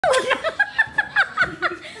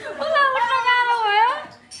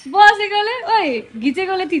थिचेकोले ओइ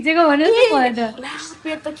घिचेकोले थिचेको भनेर चाहिँ भयो त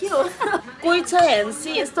पेट त के हो कोही छ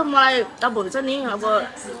हेन्सी यस्तो मलाई अब हुन्छ नि अब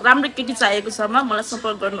राम्रो केटी चाहिएको छ मलाई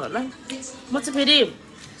सपोर्ट गर्नु होला म चाहिँ फेरि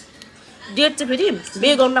डेट चाहिँ फेरि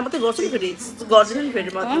बे गर्न मात्रै गर्छु नि फेरि गर्दिनँ नि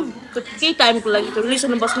फेरि म केही टाइमको लागि त्यो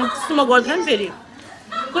रिलेसनमा बस्नु त्यस्तो म गर्दिनँ नि फेरि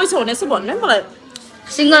कोही छ भने यसो भन्नु मलाई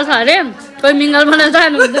सिङ्गल छ अरे कोही मिङ्गल बनाएर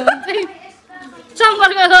जानुहुन्छ भने चाहिँ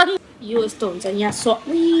सम्पर्क गर्नु यो यस्तो हुन्छ यहाँ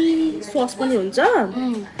सस पनि हुन्छ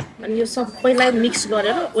अनि यो सबैलाई मिक्स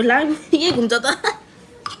गरेर उसलाई के हुन्छ त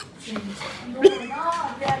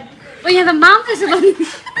यहाँ त माम त्यसो पनि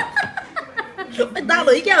दाल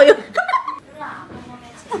हो क्या हो यो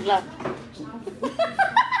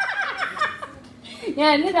यहाँ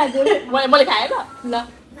हेर्नु दाजु मैले खाएँ ल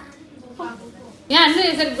यहाँ हेर्नु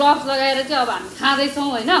यसरी ग्लभ्स लगाएर चाहिँ अब हामी खाँदैछौँ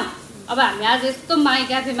होइन अब हामी आज यस्तो माई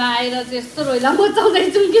क्याफेमा आएर चाहिँ यस्तो रोइला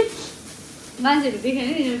मचाउँदैछौँ कि मान्छेहरू देख्यो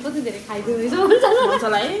नि कति धेरै खाइदियो रहेछ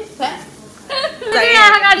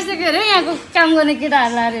आँखा काटिसक्यो अरे यहाँको काम गर्ने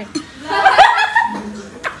केटाहरूलाई अरे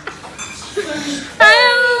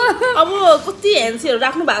अब कति हेन्सीहरू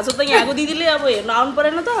राख्नु भएको छ त यहाँको दिदीले अब हेर्नु आउनु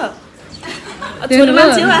परेन त छोरी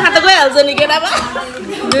मान्छे आँखा त गइहाल्छ नि केटामा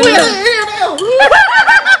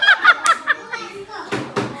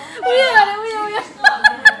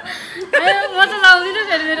म त लाउँदिनँ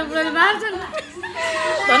फेरि मेरो बुढाले मार्छ नि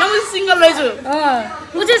धन म सिङ्गल रहेछु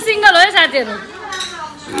ऊ चाहिँ सिङ्गल हो है साथीहरू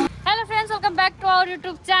hello friends welcome back to our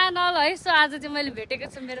YouTube channel है सो आज चाहिँ मैले भेटेको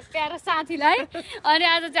छु मेरो प्यारो साथीलाई अनि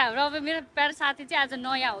आज चाहिँ हाम्रो अब मेरो प्यारो साथी चाहिँ आज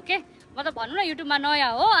नयाँ हो के मतलब भनौँ न युट्युबमा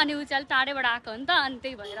नयाँ हो अनि ऊ चाहिँ टाढैबाट आएको हो नि त अनि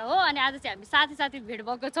त्यही भएर हो अनि आज चाहिँ हामी साथी भेट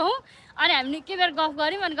भएको छौँ अनि हामीले के बेर गफ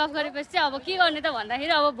गऱ्यौँ अनि गफ गरेपछि चाहिँ अब के गर्ने त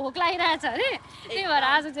भन्दाखेरि अब भोक लागिरहेछ अरे त्यही भएर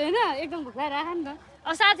आज चाहिँ होइन एकदम भोक लागिरहेको नि त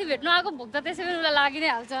अब साथी भेट्नु आएको भोक त त्यसै पनि उसलाई लागि नै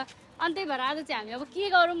हाल्छ अनि त्यही भएर आज चाहिँ हामी अब के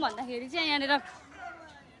गरौँ भन्दाखेरि चाहिँ यहाँनिर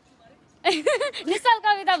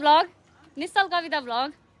निश्चल कविता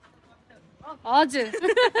भ्लग हजुर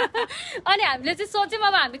अनि हामीले चाहिँ सोच्यौँ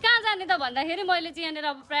अब हामी कहाँ जाने त भन्दाखेरि मैले चाहिँ यहाँनिर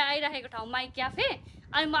अब प्रायः आइराखेको ठाउँ माई क्याफे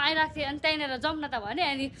अनि म आइरहेको थिएँ अनि त्यहीँनिर जाउँ न त भने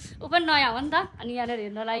अनि ऊ पनि नयाँ हो नि त अनि यहाँनिर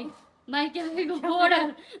हेर्नलाई माई क्याफेको बोर्डर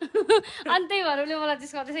अनि त्यही भएर उसले मलाई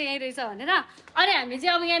चाहिँ गर्दैछ यहीँ रहेछ भनेर अनि हामी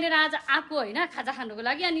चाहिँ अब यहाँनिर आज आएको होइन खाजा खानुको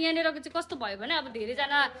लागि अनि यहाँनिरको चाहिँ कस्तो भयो भने अब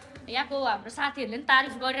धेरैजना यहाँको हाम्रो साथीहरूले पनि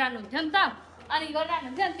तारिफ गरिरहनु हुन्थ्यो नि त अनि गरिरहनु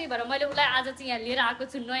हुन्थ्यो अनि त्यही भएर मैले उसलाई आज चाहिँ यहाँ लिएर आएको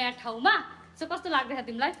छु नयाँ ठाउँमा सो कस्तो लाग्दैछ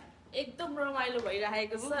तिमीलाई एकदम रमाइलो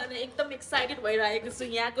भइरहेको छ अनि एकदम एक्साइटेड भइरहेको छु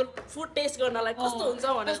यहाँको फुड टेस्ट गर्नलाई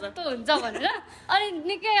कस्तो हुन्छ भनेर अनि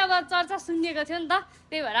निकै अब चर्चा सुनिएको थियो नि त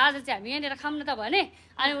त्यही भएर आज चाहिँ हामी यहाँनिर खाऊँ न त भने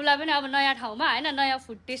अनि उसलाई पनि अब नयाँ ठाउँमा होइन नयाँ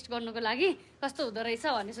फुड टेस्ट गर्नुको लागि कस्तो हुँदो रहेछ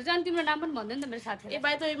भन्ने सोच्यो अनि तिम्रो नाम पनि भन्दैन नि त मेरो साथीले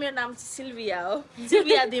भाइ त मेरो नाम चाहिँ सिल्भिया हो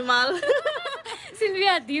सिल्भिया धिमाल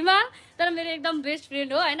सिल्भिया धिमाल तर मेरो एकदम बेस्ट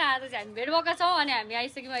फ्रेन्ड हो होइन आज चाहिँ हामी भेट भएका छौँ अनि हामी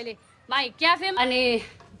आइसक्यौँ अहिले माई क्याफे अनि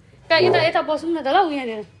यता बसौँ न त ल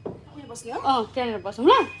यहाँनिर त्यहाँनिर बसौँ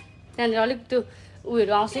ल त्यहाँनिर अलिक त्यो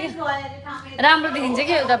उयोहरू आउँछ कि राम्रो देखिन्छ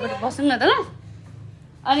कि उतापट्टि बसौँ न त ल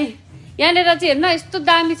अनि यहाँनिर चाहिँ हेर्नु यस्तो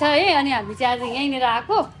दामी छ है अनि हामी चाहिँ आज यहीँनिर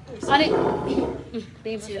आएको अनि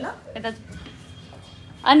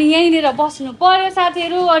अनि यहीँनिर बस्नु पर्यो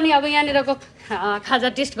साथीहरू अनि अब यहाँनिरको खाजा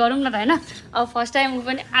टेस्ट गरौँ न त होइन अब फर्स्ट टाइम ऊ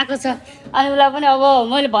पनि आएको छ अनि उसलाई पनि अब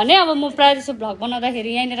मैले भने अब म प्रायः जस्तो भ्लग बनाउँदाखेरि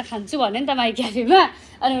यहीँनिर खान्छु भने नि त माई क्याफेमा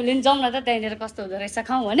अनि उसले पनि जाउँ न त त्यहाँनिर कस्तो हुँदो रहेछ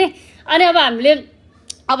खाउँ भने अनि अब हामीले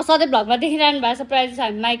अब सधैँ भ्लगमा देखिरहनु भएको छ प्रायः जस्तो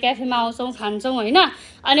हामी माई क्याफेमा आउँछौँ खान्छौँ होइन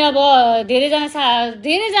अनि अब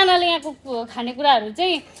धेरैजनाले यहाँको खानेकुराहरू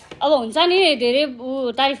चाहिँ अब हुन्छ नि धेरै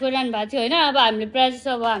तारिफ गरिरहनु भएको थियो होइन अब हामीले प्रायः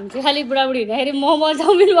जस्तो अब हामी चाहिँ खालि बुढाबुढी हिँड्दाखेरि मोमो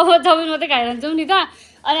चाउमिन मात्रै खाइरहन्छौँ नि त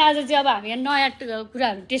अनि आज चाहिँ अब हामी यहाँ नयाँ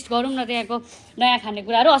कुराहरू टेस्ट गरौँ न त यहाँको नयाँ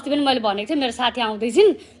खानेकुराहरू अस्ति पनि मैले भनेको थिएँ मेरो साथी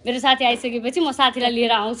आउँदैछिन् मेरो साथी आइसकेपछि म साथीलाई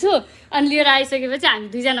लिएर आउँछु अनि लिएर आइसकेपछि हामी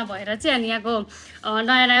दुईजना भएर चाहिँ अनि यहाँको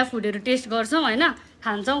नयाँ फुडहरू टेस्ट गर्छौँ होइन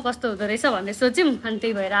खान्छौँ कस्तो हुँदो रहेछ भन्ने सोच्यौँ अनि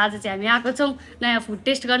त्यही भएर आज चाहिँ हामी आएको छौँ नयाँ फुड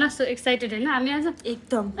टेस्ट गर्न सो एक्साइटेड होइन हामी आज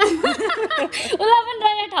एकदम उसलाई पनि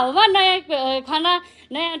नयाँ ठाउँमा नयाँ खाना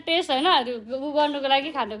नयाँ टेस्ट होइन उ गर्नुको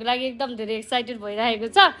लागि खानुको लागि एकदम धेरै एक्साइटेड भइरहेको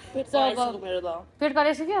छ पेट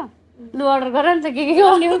कराइसक्यो लु अर्डर गर नि त के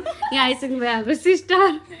गर्ने हो यहाँ आइसक्नु भयो हाम्रो सिस्टर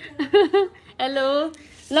हेलो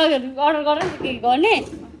ल अर्डर गर नि त के गर्ने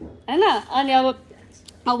होइन अनि अब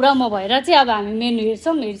र म भएर चाहिँ अब हामी मेन्यू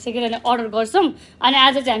हेरिसकेर अनि अर्डर गर्छौँ अनि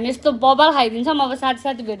आज चाहिँ हामी यस्तो बबाल खाइदिन्छौँ अब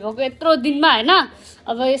साथी भेट भएको यत्रो दिनमा होइन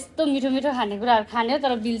अब यस्तो मिठो मिठो खानेकुराहरू खाने हो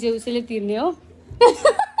तर बिल चाहिँ उसैले तिर्ने हो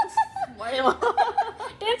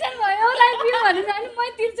टेन्सन भयो लाइफ भने मै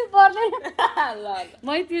तिर्छु पर्दैन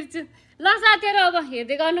मै तिर्छु ल साथीहरु अब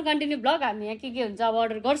हेर्दै गर्नु कन्टिन्यू ब्लग हामी यहाँ के हुन्छ अब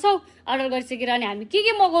अर्डर गर्छौं अर्डर गरिसकेर अनि हामी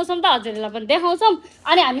के मगाउँछौं त हजुरहरुलाई पनि देखाउँछौं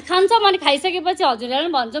अनि हामी खान्छौं अनि खाइसकेपछि हजुरहरुलाई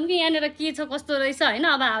पनि भन्छौं कि यहाँनेर के छ कस्तो रहेछ हैन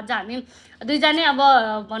अब आज हामी दुईजनै अब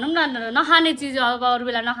भनौं न नखाने चीज अब अरु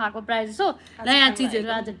बेला नखाएको प्राय जसो नयाँ चीजहरु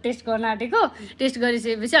आज टेस्ट गर्न आटेको टेस्ट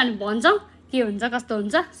गरिसकेपछि अनि भन्छौं के हुन्छ कस्तो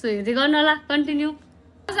हुन्छ सो हेर्दै गर्नु होला कन्टिन्यू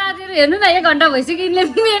साथीहरु हेर्नु न 1 घण्टा भइसक्यो इनले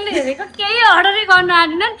मेनले हेरेको केही अर्डरै गर्न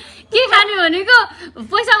आएनन् के खाने भनेको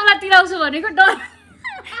पैसा उला तिराउँछु भनेको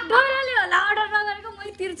डरले होला अर्डर नगरेको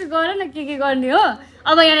मै तिर्छु गरे न के गर्ने हो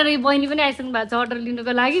अब यहाँ बहिनी पनि आइसक्नु भएको छ अर्डर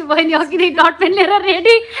लिनुको लागि बहिनी अघि डट पेन लिएर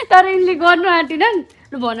रेडी तर इनले गर्नु आँटिनन्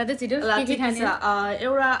ल भन त छिटो के खाने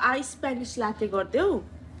एउटा आइस स्पेनिश लाटे गर्देऊ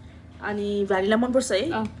अनि भ्यानिला मन पर्छ है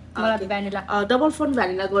मलाई भ्यानिला डबल फोन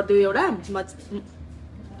भ्यानिला गर्देऊ एउटा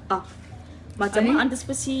मजाले अनि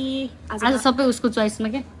त्यसपछि आज सबै उसको चोइसमा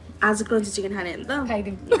के आज क्रन्ची चिकन खाने हैन त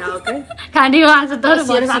खाइदिउँ ओके खाने हो आज तर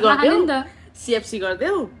सीएफसी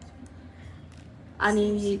गर्देऊ अनि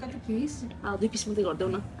कति पिस 2 पिस मात्रै गर्देऊ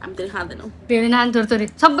न हामी धेरै खाँदैनौ धेरै नान थोरथोरै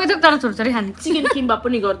सबै थोक तर थोरथोरै खाने चिकन किम्बा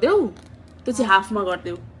पनि गर्देऊ त्यो चाहिँ हाफमा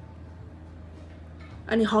गर्देऊ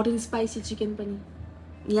अनि हट एन्ड स्पाइसी चिकन पनि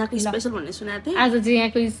यहाँको स्पेशल भन्ने सुनेको थिए आज चाहिँ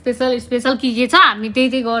यहाँको स्पेशल के छ हामी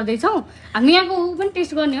त्यही गर्दै छौ हामी यहाँको उ पनि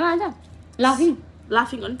टेस्ट गर्ने हो आज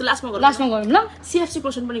लाफिङ अनि त लास्टमा गरौँ ल सीएफसी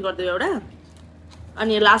क्वेशन पनि गर्देऊ एउटा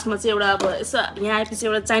अनि लास्टमा चाहिँ एउटा अब यसो यहाँ आएपछि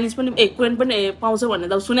एउटा चाइनिज पनि कोरियन पनि पाउँछ भन्ने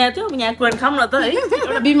त सुनेको थियो यहाँ कोरियन खाऊँ न त है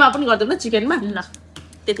एउटा बिफमा पनि गर्देऊ न चिकनमा ल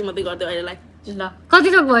त्यति मात्रै गर्देऊ अहिलेलाई ल कति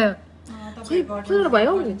तक भयो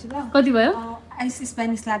कति भयो आइस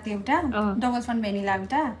स्पेनिश लाटे एउटा डबल फन भेनिला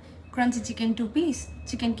एउटा crunchy chicken 2 piece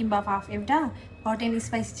chicken kimbap half एउटा हट एन्ड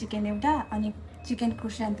स्पाइसी चिकन एउटा अनि चिकन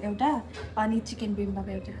क्रोसेन्ट एउटा अनि चिकन बिम्बाप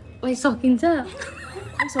एउटा ओइ सकिन्छ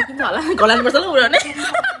होला गलाउनु पर्छ ल उडाउने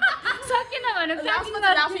सकिन भने प्याकिङ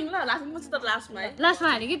लाफिङ पछि त लास्टमा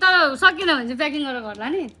हाने कि तर सकिन भने चाहिँ प्याकिङ गरेर गर्ला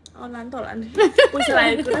नि लानु त होला नि पैसा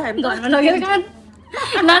लागेको कुरा हैन घरमा लगेर खान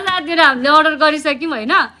ल साथीहरु हामीले अर्डर गरिसक्यौं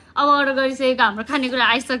हैन अब अर्डर गरिसकेको हाम्रो खानेकुरा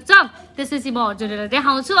आइसक्छ त्यसपछि म हजुरहरुलाई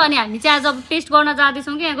देखाउँछु अनि हामी चाहिँ आज टेस्ट गर्न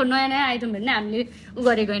जाँदैछौं कि यहाँको नयाँ आइटमहरु नै हामीले उ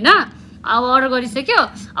गरेको हैन अब अर्डर गरिसक्यो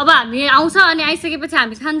अब हामी आउँछ अनि आइसकेपछि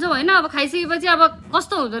हामी खान्छौं हैन अब खाइसकेपछि अब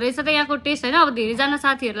कस्तो हुँदो रहेछ त यहाँको टेस्ट हैन अब धेरै जना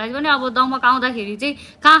साथीहरुलाई पनि अब दमक आउँदाखेरि चाहिँ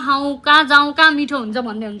कहाँ खाऊ कहाँ जाऊ कहाँ मिठो हुन्छ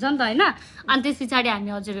भन्ने हुन्छ नि त हैन अनि त्यसपछि हामी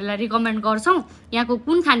हजुरहरुलाई रिकमेन्ड गर्छौं यहाँको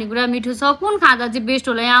कुन खानेकुरा मिठो छ कुन खाँदा चाहिँ बेस्ट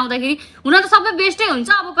होला यहाँ आउँदाखेरि हुन त सबै बेस्टै हुन्छ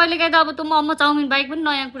अब कहिलेकाहीँ त अब त्यो मोमो चाउमिन बाहेक पनि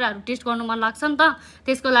नयाँ कुराहरु टेस्ट गर्नु मन लाग्छ नि त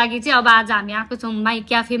त्यसको लागि चाहिँ अब आज हामी आएको छौं माई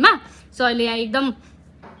क्याफेमा सो अहिले यहाँ एकदम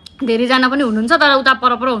धेरैजना पनि हुनुहुन्छ तर उता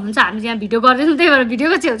परपर हुनुहुन्छ हामी यहाँ भिडियो गर्दैछौँ त्यही भएर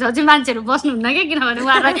भिडियोको छेउछाउ चाहिँ मान्छेहरू बस्नुहुन्न क्या किनभने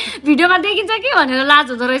उहाँहरूलाई भिडियोमा देखिन्छ कि भनेर लाज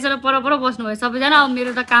हुँदो रहेछ र परपर बस्नुभयो सबैजना अब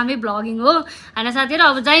मेरो त कामै भ्लगिङ हो हैन साथीहरु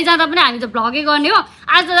अब जहीँ जाँदा पनि हामी त भ्लगै गर्ने हो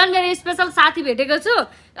आज त झन् मेरो स्पेशल साथी भेटेको छु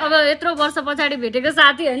अब यत्रो वर्ष पछाडि भेटेको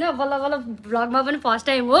साथी हैन बल्ल बल्ल भ्लगमा पनि फर्स्ट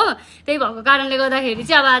टाइम हो त्यही भएको कारणले गर्दाखेरि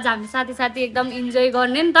चाहिँ अब आज हामी साथी एकदम इन्जोय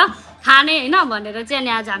गर्ने नि त खाने हैन भनेर चाहिँ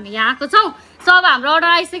अनि आज हामी यहाँ आएको छौं सो अब हाम्रो अर्डर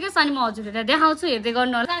आइसक्यो अनि म हजुरहरुलाई देखाउँछु हेर्दै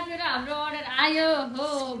गर्नु होला साथीहरु हाम्रो अर्डर आयो हो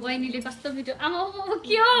बहिनीले कस्तो मिठो आमा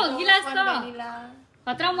के हो गिलास त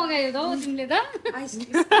खतरा मगायो त तिमीले त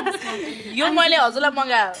यो मैले हजुरलाई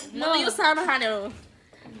मगायो म त यो सानो खाने हो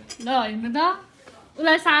ल हेर्नु त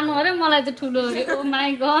उलाई सानो अरे मलाई चाहिँ ठुलो अरे oh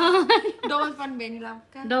my God double fun vanilla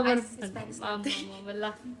double ल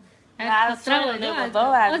खतरा भयो त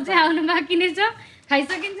अझै आउनु बाँकी नै छ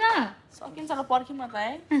खाइसकिन्छ सकिन्छ ल पर्खिम त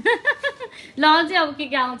है ल अझै अब के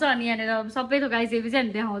आउँछ अनि यहाँनिर सबै थोक आइसकेपछि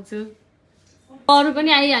हामी देखाउँछु अरू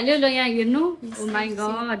पनि आइहाल्यो ल यहाँ हेर्नु oh my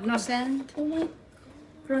God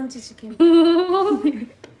crunchy chicken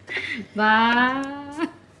बा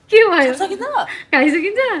के भयो सकिन्छ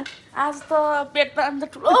खाइसकिन्छ आज त पेटमा अन्त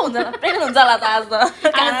ठुलो हुन्छ प्रेग्नेन्ट हुन्छ होला त आज त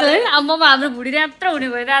आज है आम्मामा हाम्रो भुडी यत्रो हुने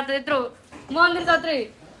भयो रात यत्रो मन्दिर कत्रै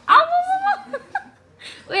आम्मामा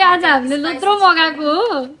ओइ आज हामीले लोत्रो मगाएको हो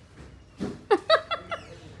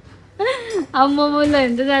आम्मामा ल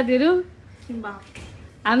हेर्नु त साथीहरु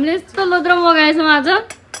हामीले यस्तो लोत्रो मगाएछौँ आज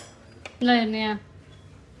ल हेर्नु यहाँ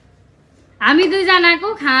हामी दुईजनाको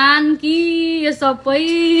खान कि यो सबै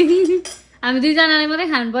हामी दुईजनाले मात्रै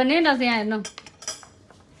खानुपर्ने ल यहाँ हेर्नु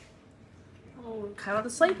खाना त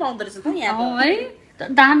सही पाउँदो रहेछ त यहाँ है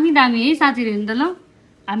दामी है साथीहरु हेर्नु त ल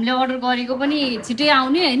हामीले अर्डर गरेको पनि छिटै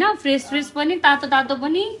आउने हैन फ्रेस पनि तातो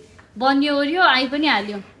पनि बनियो ओरियो आइ पनि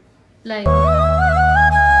हाल्यो ल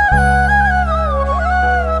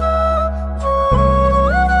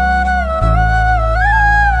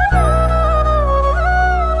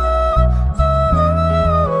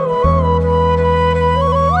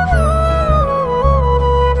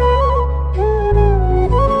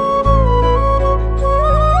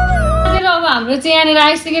चाहिँ यहाँनिर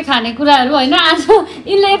आइसक्यो खानेकुराहरू होइन आज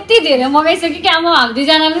यिनले यति धेरै मगाइसक्यो कि अब हामी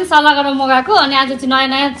दुईजनाले पनि सल्लाह गरेर मगाएको अनि आज चाहिँ नयाँ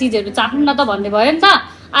नयाँ चिजहरू चाख्नु न त भन्ने भयो नि त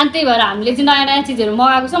अनि त्यही भएर हामीले चाहिँ नयाँ नयाँ चिजहरू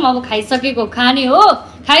मगाएको छौँ अब खाइसकेको खाने हो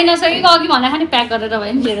खाइ नसकेको अघि भन्दा खाने प्याक गरेर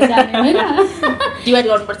भयो नि लिएर जाने होइन डिभाइड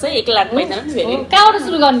गर्नुपर्छ 1 लाख पैसा नि फेरि कहाँबाट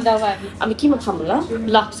सुरु गर्ने त अब हामी हामी केमा खाऊँ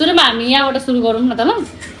ल सुरुमा हामी यहाँबाट सुरु गरौँ न त ल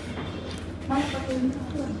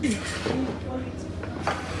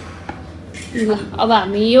अब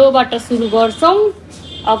हामी योबाट सुरु गर्छौँ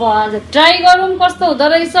अब आज ट्राई गरौँ कस्तो हुँदो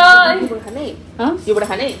रहेछ योबाट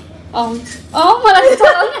खाने मलाई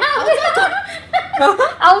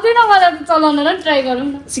आउँदैन मलाई त चलाउन र ट्राई गरौँ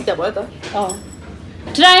न सिक्दा भयो त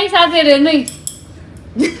ट्राई साथीहरू नै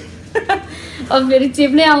अब फेरि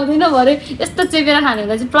चेप्नै आउँदैन भरे यस्तो चेपेर खाने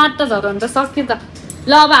हुँदा चाहिँ प्लाट त झर्यो भने त सक्यो त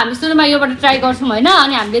ल अब हामी सुरुमा योबाट ट्राई गर्छौँ होइन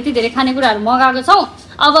अनि हामीले यति धेरै खानेकुराहरू मगाएको छौँ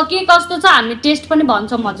अब के कस्तो छ हामी टेस्ट पनि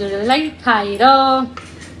भन्छौँ हजुरहरूलाई खाएर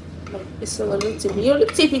यसो गरेर चेप्ने यो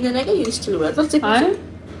चेपिँदैन क्या यो स्टिल भयो त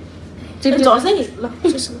चेप्छ झर्छ नि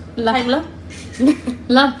ल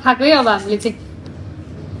ल खाएकै अब हामीले चाहिँ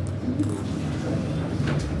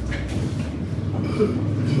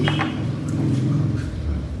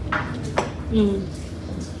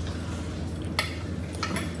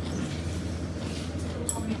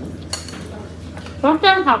फर्स्ट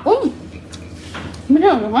टाइम खाएको मिठो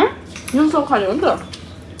हुन्छ है यो सब खाने हो नि त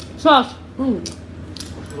सस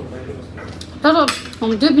तर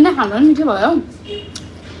त्यो बिना खाँदा पनि मिठो भयो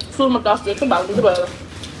सुरुमा टस्ट दिएको भाग्नु चाहिँ भयो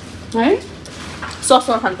है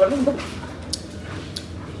ससमा खानु पर्यो नि त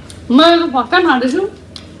मैले फर्स्ट टाइम खाँदैछु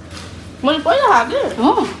मैले पहिला खाएँ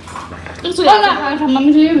हो पहिला खाएको ठाउँमा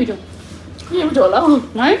मिठो मिठो के मिठो होला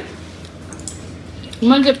है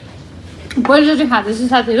मैले पहिलोचोटि खाँदैछु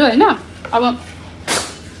साथीहरू होइन अब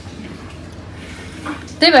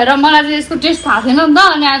त्यही भएर मलाई चाहिँ यसको टेस्ट थाहा थिएन नि त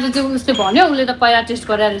अनि आज चाहिँ उसले भन्यो उसले त पहिला टेस्ट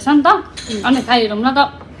गरेर रहेछ नि त अनि खाइहेरौँ न त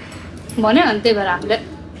भन्यो अनि त्यही भएर हामीले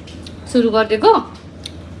सुरु गरिदिएको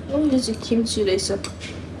यो चाहिँ खिम्ची रहेछ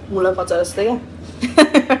मुला कच्चा जस्तै क्या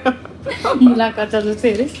मुला कच्चा जस्तै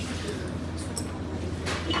अरे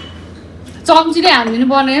चम्चीले हानिदिनु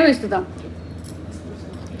पर्ने हो यस्तो त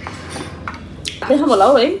देखा होला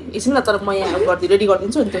हौ है एकछिन न तर म यहाँ रेडी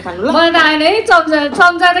गरिदिन्छु नि त्यो खानु ल मलाई त आएन है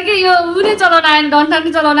चम्चा त के यो ऊ नै चलाउन आएन डन्ठा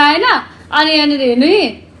नै चलाउन आएन अनि यहाँनिर हेर्नु है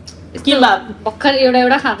के भर्खर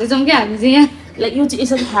एउटा खाँदैछौँ कि हामी चाहिँ यहाँ लाइक यो चाहिँ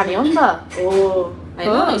यसरी खाने हो नि त हो होइन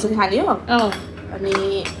यसरी खाने हो अनि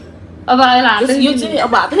अब यो चाहिँ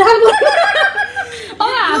अब हातले खानु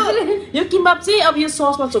यो किम्बाब चाहिँ अब यो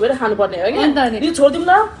ससमा छोपेर खानुपर्ने हो क्या यो छोडिदिउँ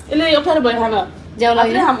न यसले अप्ठ्यारो भयो खान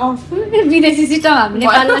विदेशी सिस्टम हाम्रो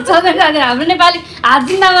नेपालीमा छँदैन हाम्रो नेपाली हात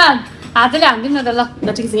दिन्दामा हातले हान्दिउँ न त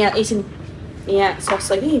ल ठिक छ यहाँ एकछिन यहाँ सक्छ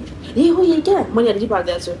कि ए हो यही क्या मैले रेडी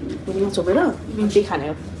पारिदिएको छु यहाँ छोपेर त्यही खाने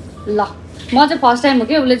हो ल म चाहिँ फर्स्ट टाइम हो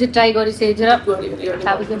कि उसले चाहिँ ट्राई गरिसकेको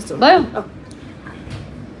भयो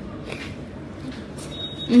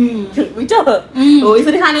मिठो हो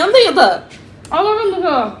यसरी खाने हो नि त यो त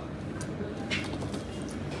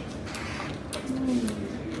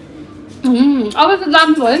अब त दाम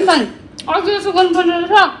भयो नि त अझ यसो गर्नुपर्ने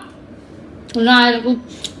रहेछ नआएको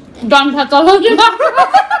डन्ठा चलाउँछ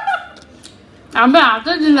हाम्रो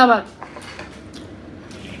हातै जिन्दाबाद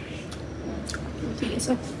ठिकै छ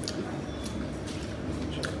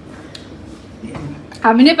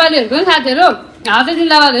हामी नेपालीहरूको नि साथीहरू हातै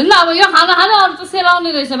जिन्दाबाद हेर्नु अब यो खाना खाने अरू त सेलाउने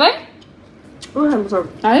रहेछ भाइ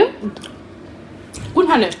है कुन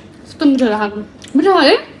खाने यस्तो मिठो खाएको मिठो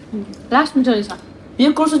है लास्ट मिठो रहेछ यो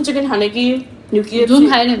कोर्सन चिकन खाने कि यो के जुन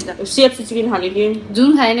खाए नि हुन्छ सेफ्सी चिकन खाने कि जुन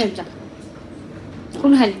खाए नि हुन्छ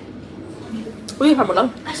कुन खाने उयो खानु होला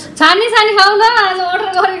छानी खाऊ न आज अर्डर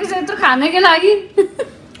गरेको छ यत्रो खानेकै लागि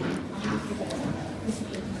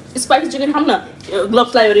स्पाइसी चिकन खाऊँ न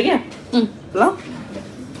ग्लोभ्स लगायो अरे क्या ल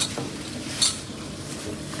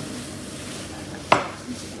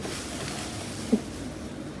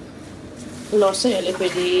लड्छ यसले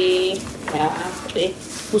फेरि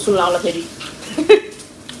पुसुन लाउला फेरि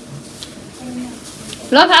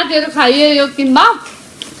ल साथीहरू खाइए यो किम्बाब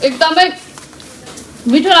एकदमै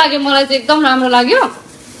मिठो लाग्यो मलाई चाहिँ एकदम राम्रो लाग्यो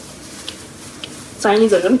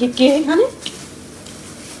चाइनिजहरुको पनि के खाने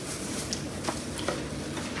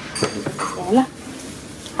होला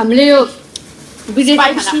हामीले यो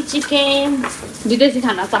स्पाइसी चिकन विदेशी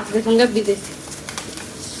खाना चाख्दैछौँ क्या विदेशी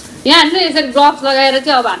यहाँ हामीले यसरी ग्लोभ्स लगाएर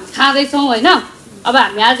चाहिँ अब हामी खाँदैछौँ होइन अब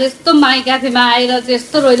हामी आज यस्तो माई क्याफेमा आएर चाहिँ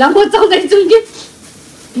यस्तो रोइला मचाउँदैछौँ कि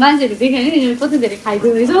मान्छेहरू देख्यो नि कति धेरै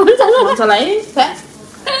खाइदियो रहेछ मजालाई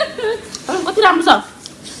कति राम्रो छ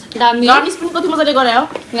दामी गार्निस पनि कति मजाले गरे हो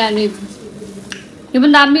यहाँनिर यो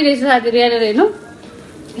पनि दामी रहेछ साथीहरू हेरेर हेर्नु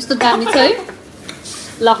यस्तो दामी छ है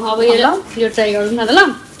ल अब यो ट्राई गरौँ न त ल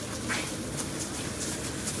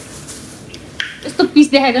यस्तो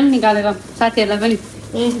पिस देखाएर पनि निकालेर साथीहरूलाई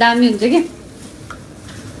पनि दामी हुन्छ कि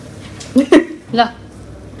ल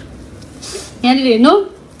यहाँनिर हेर्नु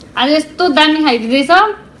आज यस्तो दामी खाइदिँदैछ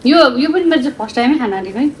यो पनि मेरो चाहिँ फर्स्ट टाइमै खाना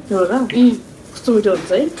आएको है कस्तो मिठो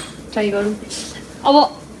हुन्छ है ट्राई गरौँ अब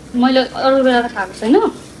मैले अरू बेला त खाएको छैन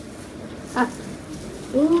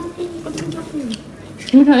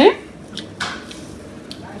मिठो है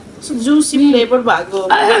जुसी फ्लेभर भएको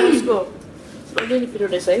उसको अलरेडी पिरो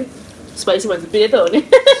रहेछ है स्पाइसी भन्छ पिरो त हो नि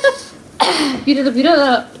पिरो त पिरो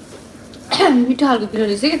मिठो खालको पिरो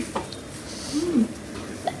रहेछ कि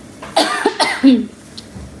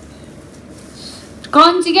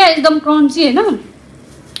क्रन्ची क्या एकदम क्रन्ची होइन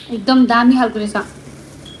एकदम दामी खालको रहेछ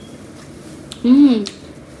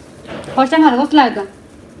फर्स्ट टाइम खाएको कस्तो लाग्यो त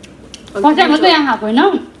फर्स्ट टाइम मात्रै यहाँ खाएको होइन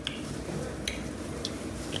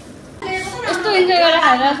यस्तो इन्जोय गरेर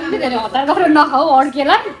खाएर सुन्दै धेरै हतार गरेर नखाऊ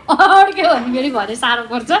अड्केलाई अड्क्यो भने फेरि भरे साह्रो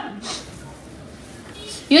पर्छ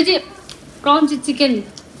यो चाहिँ क्रन्ची चिकन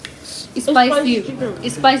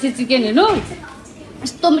स्पाइसी चिकन हेर्नु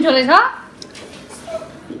यस्तो मिठो रहेछ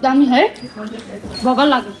दामी है भगल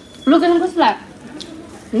लाग्यो लोकेसन कस्तो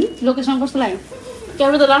लाग्यो लोकेसन कस्तो लाग्यो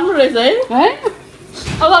क्यामेरा त राम्रो रहेछ है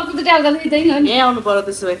अब अर्को त ट्याग गर्दा त्यही हो नि यहीँ आउनु पर्यो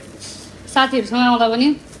त्यसो भए साथीहरूसँग आउँदा पनि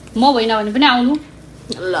म भइन भने पनि आउनु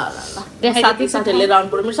ल साथीहरूले लिएर आउनु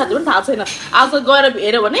पर्यो मेरो साथी पनि थाहा छैन आज गएर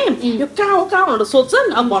हेऱ्यो भने यो कहाँ हो भनेर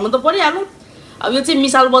सोध्छन् अब भन्नु त परिहाल्यो अब यो चाहिँ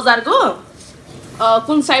मिसाल बजारको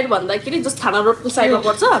कुन साइड भन्दाखेरि जस्ट थाना रोडको साइडमा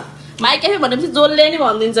पर्छ माई क्याफे भनेपछि जसले नि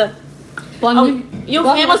भनिदिन्छ यो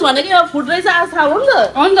फेमस भनेको फुड रहेछ आज थाहा हो नि त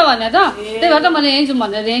अन्त भने त त्यही भएर त मैले यहीँ जाउँ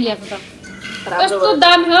भनेर यहीँ ल्याएको त कस्तो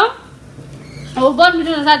दामी हो अब बन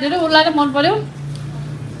मिठो साथीहरू उसलाई चाहिँ मन पर्यो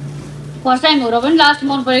फर्स्ट टाइम हो र पनि लास्ट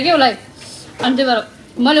मन पर्यो कि उसलाई अनि त्यही भएर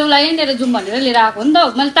मैले उसलाई यहीँ लिएर जाउँ भनेर लिएर आएको हो नि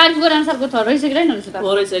त मैले तारिफ गरे अनुसारको छ रहिसकेर रहेछ त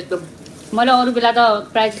रहेछ एकदम मैले अरू बेला त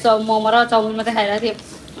प्रायः मोमो र चाउमिन मात्रै खाइरहेको थिएँ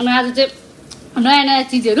अनि आज चाहिँ नयाँ नयाँ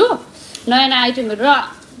चिजहरू नयाँ नयाँ आइटमहरू र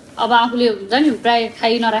अब आफूले हुन्छ नि प्रायः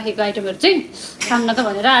खाइ नराखेको आइटमहरू चाहिँ खान्न त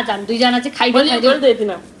भनेर आज हामी दुईजना चाहिँ खाइदिएको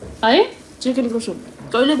थिइनँ है चिकनको सुप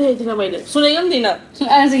कहिले देखेको थिइनँ मैले सुनेको पनि थिइनँ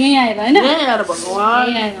आज यहीँ आएर होइन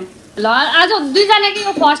ल आज दुईजनाको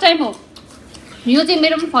यो फर्स्ट टाइम हो यो चाहिँ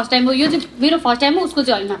मेरो पनि फर्स्ट टाइम हो यो चाहिँ मेरो फर्स्ट टाइम हो उसको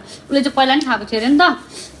चाहिँ होइन उसले चाहिँ पहिला पनि खाएको थियो अरे नि त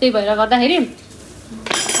त्यही भएर गर्दाखेरि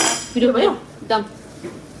पिरो भयो एकदम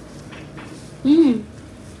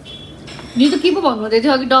यो त के पो भन्नु हुँदै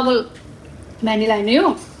थियो अघि डबल भ्यानिला होइन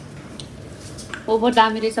यो ओभर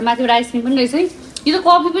दामी रहेछ माथिबाट आइसक्रिम पनि रहेछ है यो त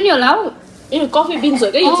कफी पनि होला हौ ए कफी बिन्स हो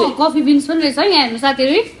क्या यो चाहिँ कफी बिन्स पनि रहेछ है यहाँ हेर्नु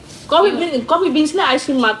साथीहरू कफी बिन्सले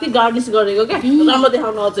आइसक्रिम माथि गार्निस गरेको क्या राम्रो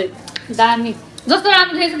देखाउनु अझै दामी जस्तो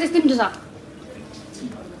राम्रो रहेछ त्यस्तै मिठो छ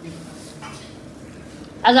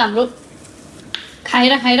आज हाम्रो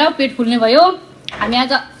खाएर पेट फुल्ने भयो हामी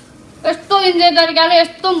आज यस्तो इन्जोय तरिकाले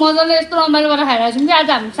यस्तो मजाले यस्तो रमाइलो गरेर खाइरहेको छौँ कि आज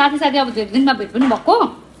हामी साथी अब धेरै दिनमा भेट पनि भएको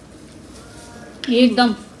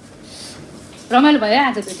एकदम रमाइलो भयो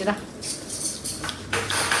आज भेटेर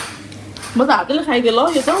म त हातले खाइदिएँ ल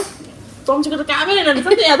यो त चम्चीको त कामै रहेन रहेछ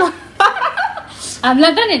नि यहाँ त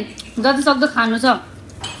हामीलाई त नि जति सक्दो खानु छ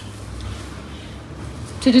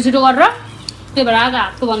छिटो गरेर त्यही भएर आज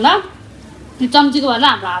हातको भन्दा चम्चीको भन्दा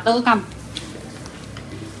हाम्रो हातको काम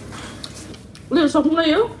उसले सक्नु न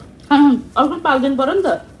यो अर्को पनि पालिदिनु पर्यो नि त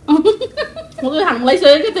म त खानु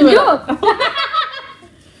लगाइसक्यो कि त्यो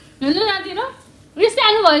हेर्नु साथीहरू रिस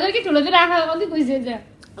आलु भएन कि ठुलो चाहिँ राखेर कति खुसी हुन्छ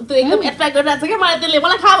त्यो एकदम एट्र्याक्ट गरिरहेको छ क्या मलाई त्यसले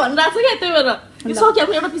मलाई खा भनिरहेको छ क्या त्यही भएर यो सक्यो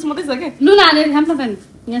एउटा पिस मात्रै छ क्या नुन हालेर खान्छ त नि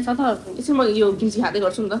यहाँ छ त एकछिन म यो किम्ची खाँदै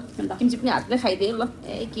गर्छु नि त किम्ची पनि हातले खाइदिएँ ल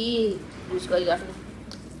ए के युज गरिरहेको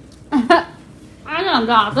आज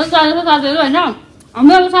हाम्रो हातै चालेको साथीहरू होइन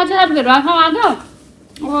हाम्रो अब साथी भेट भएको छौँ आज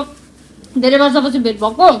अब धेरै वर्षपछि भेट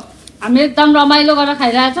भएको हामी एकदम रमाइलो गरेर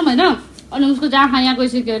खाइरहेको छौँ होइन अनि उसको जहाँ यहाँ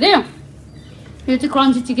गइसक्यो अरे यो चाहिँ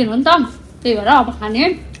क्रन्ची चिकन हो नि त त्यही भएर अब खाने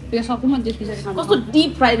यो सकौँ म त्यस पछाडि खानु कस्तो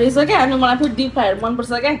डिप फ्राई रहेछ क्या अनि मलाई फेरि डिप फ्राईहरू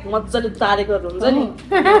मनपर्छ क्या मजाले तारेकोहरू हुन्छ नि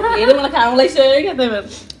हेरेर मलाई खानु लगाइसक्यो क्या त्यही भएर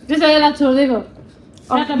त्यसो यसलाई छोडिदिएको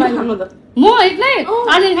खानु त म एक्लै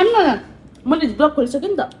आज खानु न त मैले ब्लग खोलिसकेँ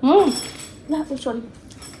नि त ल सरी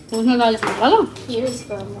हुन्छ दाजु खानु ल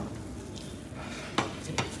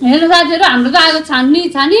हेर्नु साथीहरू हाम्रो त आज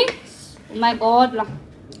छानी माई गड ल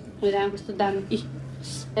कस्तो दामी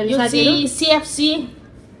सिएफसी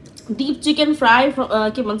डिप चिकन फ्राई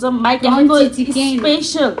के भन्छ माई क्याफेको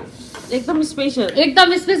स्पेसल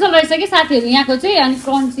एकदम स्पेसल रहेछ कि साथीहरू यहाँको चाहिँ अनि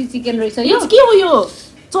क्रन्ची चिकन रहेछ यो के हो यो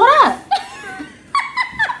चरा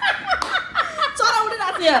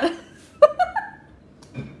उडिरहेको छ यार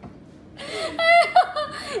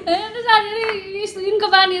यिनको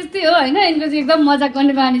बानी यस्तै हो होइन यिनको चाहिँ एकदम मजाक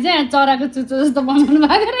गर्ने बानी चाहिँ चराको चुचो जस्तो बनाउनु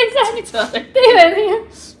भएको रहेछ त्यही भएर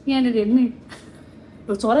यहाँनिर हेर्नु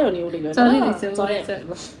चरायो नि उडेको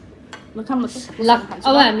ल खाम न ल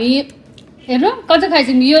अब हामी हेर्नु कति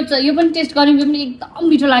खाइसक्यौँ यो पनि टेस्ट गऱ्यौँ यो पनि एकदम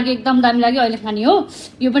मिठो लाग्यो एकदम दामी लाग्यो अहिले खाने हो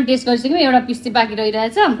यो पनि टेस्ट गरिसक्यौँ एउटा पिस चाहिँ बाँकी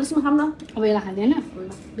रहिरहेछ त्यसमा खाम न अब यसलाई खाने होइन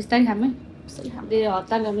बिस्तारै खाम है धेरै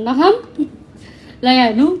हतार गर्नु नखाम ल यहाँ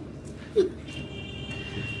हेर्नु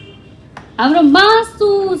हाम्रो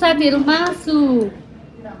मासु साथीहरू मासु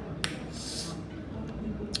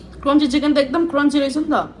क्रन्ची चिकन त एकदम क्रन्ची रहेछ नि त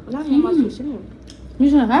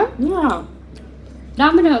मिठो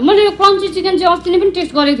राम्रो मैले यो क्रन्ची चिकन चाहिँ अस्ति नै पनि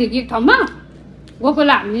टेस्ट गरेको थिएँ कि एक ठाउँमा गएको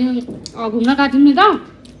बेला हामी घुम्न गएको थियौँ नि त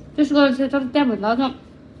टेस्ट गरेको थियो तर त्यहाँभन्दा अझ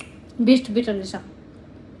बेटर रहेछ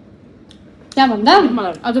त्यहाँभन्दा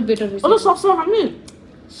अझ बेटर रहेछ सक्छ खाने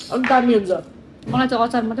अलिक दामी हुन्छ मलाई चाहिँ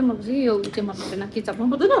अचार मात्रै मनपर्छ कि यो चाहिँ मन पर्दैन के चाहिँ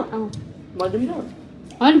पर्दैन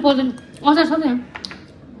होइन पर्दैन अचार छ त्यहाँ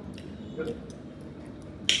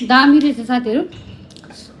दामी रहेछ साथीहरू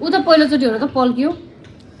ऊ त पहिलोचोटि हो र त पल्क्यो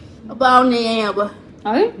अब आउने यहीँ अब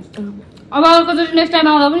है अब अर्कोचोटि नेक्स्ट टाइम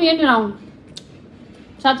आउँदा पनि यहीँनिर आउनु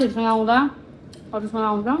साथीहरूसँग आउँदा अरूसँग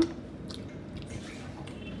आउँदा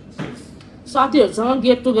साथीहरूसँग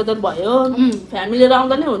गेट टुगेदर भयो फ्यामिली लिएर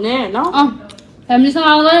आउँदा नै हुने होइन फ्यामिलीसँग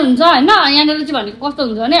आउँदा नै हुन्छ होइन यहाँनिर चाहिँ भनेको कस्तो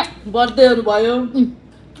हुन्छ भने बर्थडेहरू भयो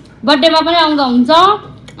बर्थडेमा पनि आउँदा हुन्छ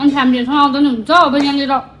अनि फ्यामिलीहरूसँग आउँदा नि हुन्छ अब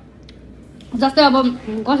यहाँनिर जस्तै अब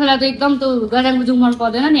कसैलाई त एकदम त्यो गजाङ गुजुङ मन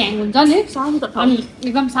पर्दैन नि ह्याङ हुन्छ नि अनि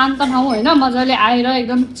एकदम शान्त ठाउँ होइन मजाले आएर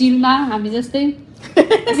एकदम चिलमा हामी जस्तै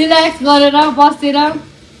रिल्याक्स गरेर बसेर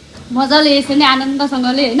मजाले यसरी नै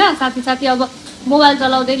आनन्दसँगले होइन साथी साथी अब मोबाइल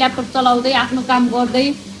चलाउँदै ल्यापटप चलाउँदै आफ्नो काम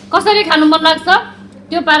गर्दै कसरी खानु मन लाग्छ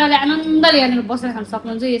त्यो पाराले आनन्दले यहाँनिर बसेर खान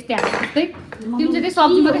सक्नुहुन्छ यस्तै हामी जस्तै तिमी चाहिँ त्यही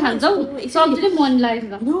सब्जी मात्रै खान्छौ सब्जी नै मन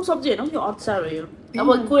लागेको छ सब्जी होइन यो अचार हो यो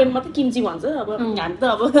अब कोरियनमा त किम्ची भन्छ अब हामी त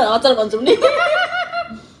अब अचार भन्छौँ नि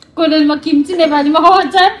कोरियनमा किम्ची नेपालीमा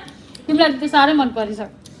अचार तिमीलाई त्यो साह्रै मन परेछ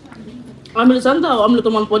अमिलो छ नि त अमिलो त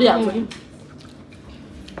मन परिहाल्छ नि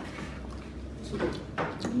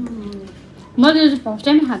मैले यो चाहिँ फर्स्ट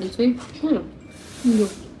टाइम खाँदैछु है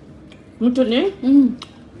मिठो नि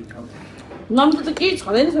नमिठो त केही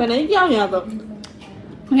छँदैन छैन है क्या यहाँ त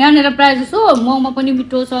यहाँनिर प्रायः जसो मोमो पनि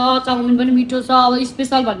मिठो छ चाउमिन पनि मिठो छ अब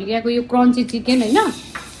स्पेसल भनेको यहाँको यो क्रन्ची चिकन होइन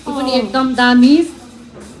त्यो पनि एकदम दामी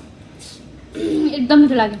एकदम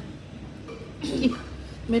मिठो लाग्यो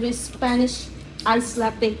मेरो स्पेनिस आइस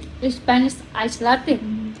लाटे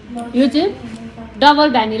यो चाहिँ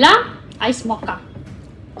डबल भ्यानिला आइस मक्का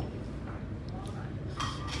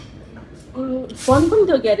फन पनि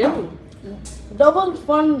थियो क्या अरे हौ डबल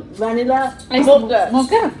फन भ्यानिला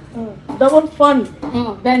मक्का डबल फन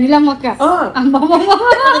भ्यानिला मक्का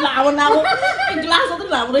लामो लामो ग्लास मात्रै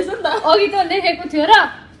लामो रहेछ नि त अघि त लेखेको थियो र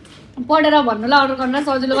पढेर भन्नुलाई अर्डर गर्न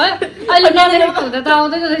सजिलो भयो अहिले नलेखेको हुँदा त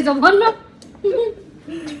आउँदैन रहेछ भन्न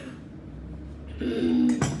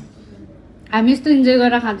हामी यस्तो इन्जोय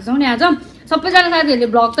गरेर खाँदैछौँ नि आज सबैजना साथीहरूले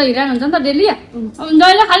भ्लग त हेरिरहनुहुन्छ नि त डेली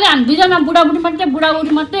जहिले खालि हामी दुईजना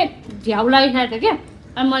बुढाबुढी मात्रै झ्याउ लागिरहेको थियो क्या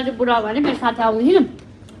अनि मैले चाहिँ बुढा भने मेरो साथी आउँदै थिएन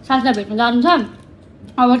साथीलाई भेट्नु जानु छ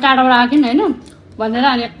अब टाढाबाट आएको नि होइन भनेर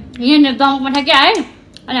अनि यहाँनिर दमकमा ठ्याक्कै आएँ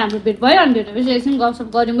अनि हाम्रो भेट भयो अनि भेटेपछि एकछिन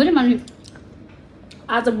गफसप गऱ्यौँ गऱ्यौँ अनि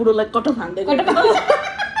आज बुढोलाई कटो खाँदैको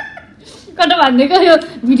कटो भानिदिएको यो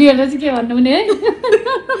भिडियो हेरेर चाहिँ के भन्नु भने है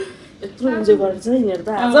यत्रो इन्जोय गरेछ यिनीहरू त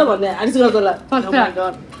आज भन्ने आरिस गर्दोला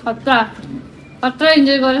खतरा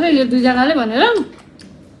इन्जोय गरेछ यो दुईजनाले भनेर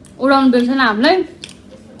उडाउनु दिएको छैन हामीलाई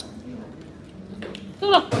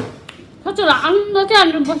कस्तो आनन्द चाहिँ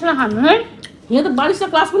हामीले बसेर खानु है यहाँ त बारिस्टा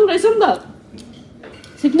क्लास पनि रहेछ नि त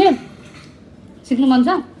सिक्नु मन छ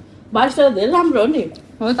बारिस्टा त धेरै राम्रो हो नि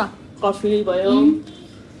हो त कफी भयो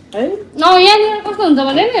है यहाँनिर कस्तो हुन्छ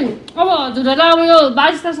भने नि अब हजुरहरूलाई अब यो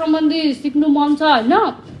बारिस्टा सम्बन्धी सिक्नु मन छ होइन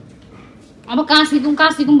अब कहाँ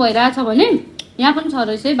सिकौँ भइरहेछ भने यहाँ पनि छ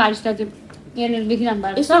रहेछ है बारिस्टा चाहिँ यहाँनिर देखिरहनु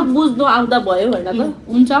भएको यसो बुझ्नु आउँदा भयो होइन त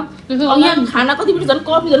हुन्छ यहाँ खाना कति मिठो झन्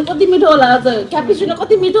कफी झन् कति मिठो होला क्यापुचिनो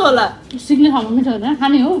कति मिठो होला सिक्ने ठाउँमा मिठो हुँदैन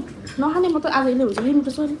खाने हो नखाने म त आज नै हुन्छ नि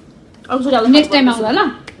मिठो छ नि नेक्स्ट टाइम आउँदा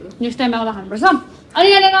ल नेक्स्ट टाइम आउँदा खानुपर्छ अनि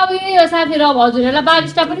यहाँनिर अब यो साथीहरू अब हजुरहरूलाई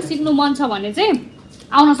बारिस्टा पनि सिक्नु मन छ भने चाहिँ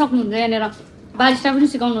आउन सक्नुहुन्छ यहाँनिर बारिस्टा पनि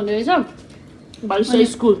सिकाउनु हुने रहेछ बारिस्टा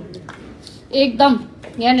स्कुल एकदम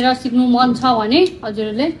यहाँनिर सिक्नु मन छ भने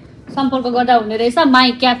हजुरहरूले सम्पर्क गर्दा हुने रहेछ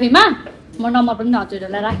माई क्याफेमा म नम्बर पनि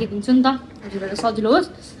हजुरहरूलाई राखिदिन्छु नि त हजुरहरूलाई सजिलो होस्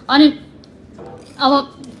अनि अब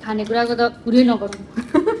खानेकुराको त कुरै नगरौँ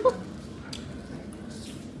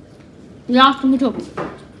लास्ट मिठो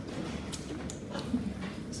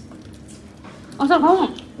असल खाऊ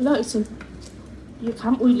ल एकछिन यो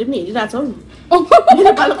खाम उहिले पनि हेरिरहेछ हौ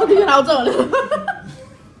नेपाल कतिखेर आउँछ भनेर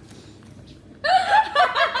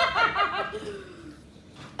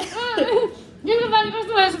नेपाली कस्तो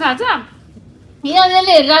थाहा छ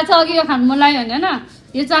यसले हेरिरहेको छ अघि यो खानु मन लाग्यो भने होइन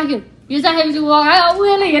यो चाख्यो यो चाखेपछि ऊ अगायो ऊ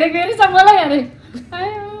यसले हेरेको हेरि सबैलाई हेरे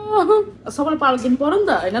सबैले पालो दिनु पर्यो नि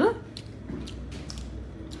त होइन र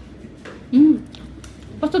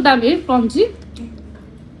कस्तो दामी है क्रन्ची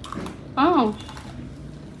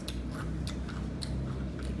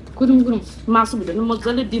कुरुम कुरुम मासु भित्र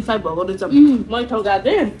मजाले डिप फ्राई भएको रहेछ मैले ठाउँ गएको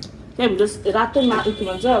थिएँ त्यहाँ भित्र रातो मासु के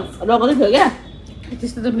भन्छ रगतै थियो क्या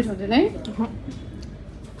त्यस्तो त मिठो हुँदैन है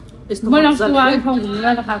यस्तो मैले अस्ति ठाउँ घुम्नु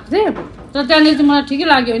जाँदा खाएको थिएँ तर त्यहाँनिर चाहिँ मलाई ठिकै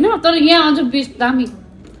लाग्यो होइन तर यहाँ अझ बेस्ट दामी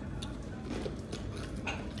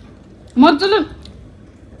मजाले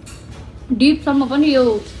डिपसम्म पनि यो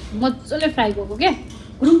मजाले फ्राई भएको क्या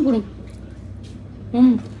कुरुम कुरुम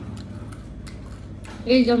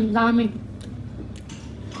एकदम दामी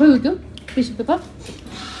खोइ हो त्यो टिस्यु पेपर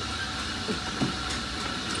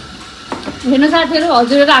हेर्नु साथीहरू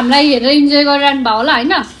हजुरहरू हामीलाई हेरेर इन्जोय गरिरहनु भयो होला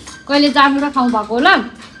होइन कहिले जानु र खाउँ भएको होला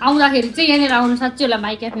आउँदाखेरि चाहिँ यहाँनिर आउनु साँच्चै होला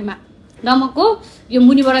माई क्याफेमा दमकको यो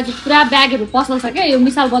मुनिबाट चाहिँ पुरा ब्यागहरू पसल छ क्या यो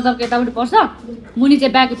मिसाल बजारको यतापट्टि पर्छ मुनि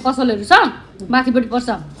चाहिँ ब्याग पसलहरू छ माथिपट्टि पर्छ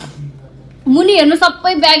मुनि हेर्नु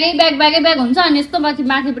सबै ब्यागै ब्याग हुन्छ अनि यस्तो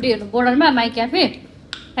माथिपट्टि हेर्नु बोर्डरमा माई क्याफे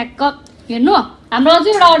ठ्याक्क हेर्नु हाम्रो अझै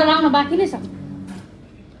एउटा अर्डर आउन बाँकी नै छ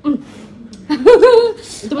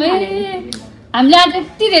हामीले आज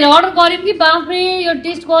यति धेरै अर्डर गऱ्यौँ कि बाफ्रे यो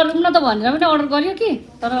टेस्ट गरौँ न त भनेर पनि अर्डर गऱ्यो कि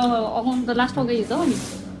तर आउनु त लास्टमा गयो त नि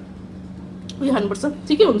उयो खानुपर्छ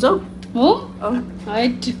ठिकै हुन्छ हो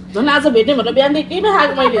हाइट झन् आज भेट्ने भनेर बिहान केही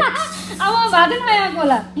नखाएको मैले अब भातै नआएको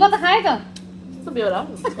होला म त खाएँ त कस्तो बेहोरा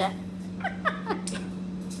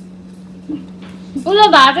उसले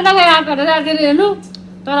भातै नखाइ आएको अरे रातिले हेर्नु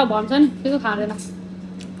तर भन्छ नि त्यो खाँदैन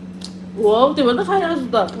हो त्यो भएर त खाइरहेको छु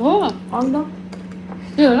त हो अन्त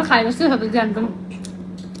त्यो भएर खाइबस्छु सबै ज्यान पनि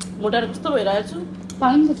मोटाएर कस्तो भइरहेको छु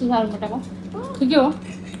पानी कति साह्रो मोटाको ठिकै हो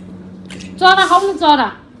चरा खाऊ न चरा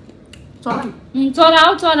चरा चरा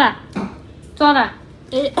हौ चरा चरा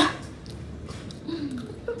ए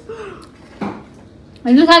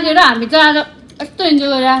होइन साथीहरू हामी चाहिँ आज यस्तो इन्जोय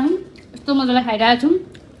गरिरहेको छौँ यस्तो मजाले खाइरहेको छौँ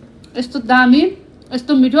यस्तो दामी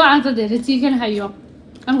यस्तो मिठो आज धेरै चिकन खाइयो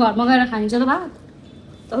अनि घरमा गएर खाइन्छ त भात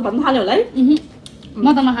तर भन्नु खाने होला है म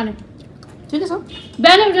त नखाने ठिकै छ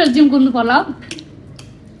बिहानै उठेर जिम कुद्नु पर्ला हौ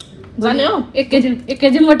जाने हो 1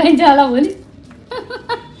 केजी मोटाइन्छ होला भोलि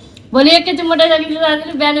भोलि 1 केजी मोटाइसकेपछि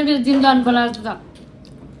साथीहरू बिहान उठेर जिम जानु पर्ला जस्तो छ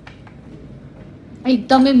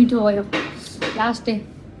एकदमै मिठो भयो लास्ट डे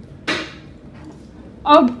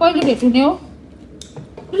अब कहिले भेट्ने हो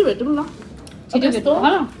फेरि भेटौँ न छिटो भेट्नु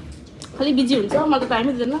ल खालि बिजी हुन्छ मलाई त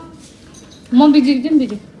टाइमै दिँदैन म बिजी एकदम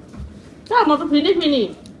बिजी कहाँ म त फ्री नै फ्री नि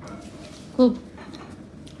खुब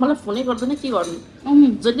मलाई फोनै गर्दैन के गर्नु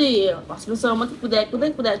जति हस्बेन्डसँग मात्रै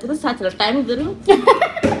कुदाए साथीहरूलाई टाइमै दिँदैन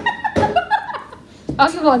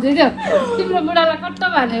अस्ति भन्दै थियो तिम्रो बुढालाई कट्ट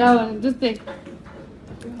भनेर भने जस्तै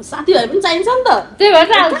साथीहरू पनि चाहिन्छ नि त त्यही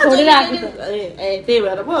भएर आज छोडेर आएको त्यही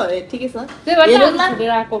भएर पो ठिकै छ त्यही भएर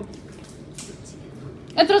छोडेर आएको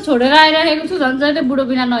यत्रो छोडेर आइरहेको छु झन् चाहिँ बुढो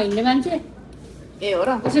बिना नहिँड्ने मान्छे ए हो र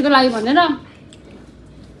त्यसैको लागि भनेर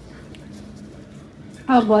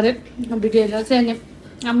अब भरे भिडियो हेरेर चाहिँ अनि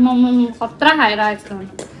आम्मामा खतरा खाएर आएको छ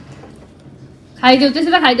खाइदेऊ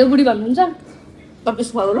त्यसै त खाइदेऊ बुढी भन्नुहुन्छ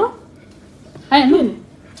तपाईँ भयो र खाइहाल्नु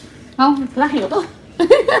हौ राखेको त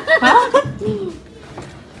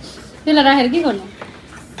त्यसलाई राखेर के गर्नु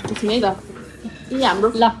एकछिन है त यी हाम्रो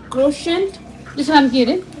ल क्रोसेन्ट त्यसको नाम के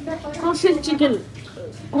अरे क्रोसेन्ट chicken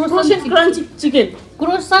क्रोसेन्ट crunchy chicken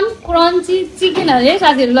क्रोसन crunchy chicken अरे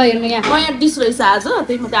साथीहरू ल हेर्नु यहाँ नयाँ डिस रहेछ आज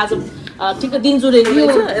त्यही मात्रै आज ठिक्क दिन जोडेको यो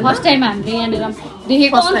रहेछ फर्स्ट टाइम हामीले यहाँनिर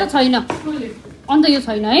देखेको अन्त छैन अन्त यो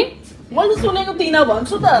छैन है मैले सुनेको दिन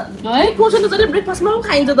भन्छु त है क्रोसेन्ट त जहिले ब्रेकफास्टमा पनि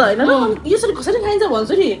खाइन्छ त होइन यसरी कसरी खाइन्छ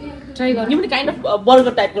भन्छु नि ट्राई गर्नु यो पनि काइन्ड अफ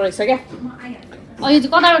बर्गर टाइपको रहेछ क्या यो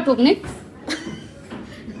चाहिँ कताबाट टोक्ने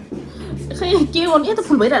खै के गर्नु यो त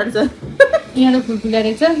फुल भइरहेको छ यहाँ त फुलफुल्या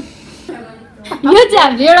रहेछ यो चाहिँ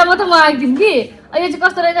हामीले एउटा मात्रै मगाएको थियौँ कि यो चाहिँ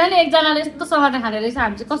कस्तो रहेछ भने एकजनाले यस्तो समातेर खाने रहेछ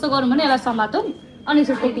हामी चाहिँ कस्तो गरौँ भने यसलाई समातौँ अनि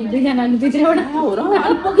यसो टोक्यौँ दुईजनाले दुईवटा हो र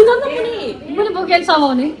अनि पोकिन्छ नि पनि बोकेर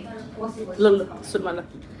समाउने ल ल सुनमा ल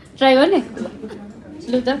ट्राई गर्ने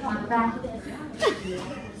लु त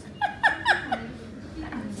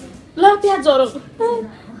ल त्यहाँ जरो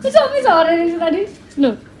सबै झरेर रहेछ नानी लु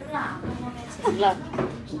ल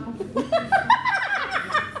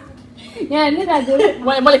यहाँ हेर्ने दाजु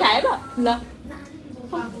मैले खाएँ त ल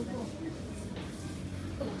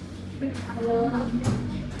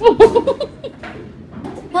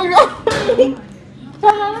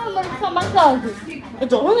समात्छ हजुर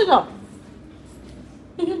झोल नि त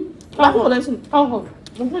राम्रो हुँदैछ नि ओहो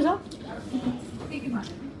राम्रो छ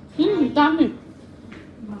दामी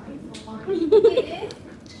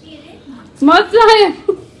मजा आयो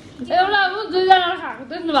एउटा अब दुईजना खाएको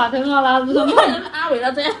देख्नु भएको थियो मलाई आजसम्म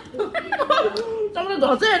भइरहेको चाहिँ तपाईँले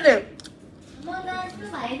धर्छ अहिले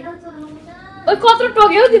ओइ कत्रो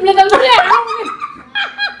टोक्यो तिमीले त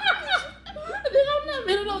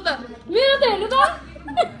मेरो नहुँदा मेरो त हेर्नु त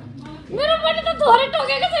मेरो पनि त थोरै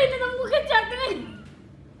टोकेको छैन त मुखै च्याक्ने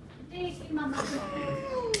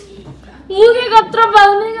मुखे कत्रो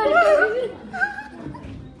पाउने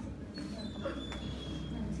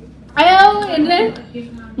आयो हेर्ने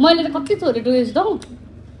मैले त कति थोरै टोकेछु त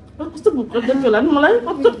कस्तो भुक लाग्दैन होला नि मलाई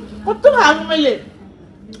कस्तो खाएको मैले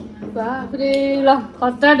बाफ्रे ल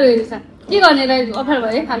खतरा टोकेको छ के गर्ने र अफर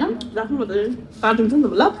भयो खाना राख्नु म त काटिन्छ नि त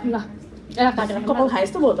ल ल एउटा काटेर कपाल खाए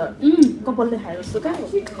जस्तो भयो त कपालले खाए जस्तो क्या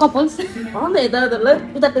कपाल अन्त यता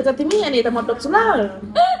उता टेक्छ तिमी अनि यता म टोक्छु ल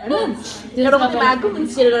होइन एउटा मात्रै आएको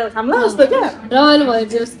सेयर गरेर खाऊँ ल जस्तो क्या रमाइलो भयो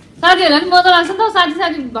त्यो साथीहरूलाई पनि मजा लाग्छ नि त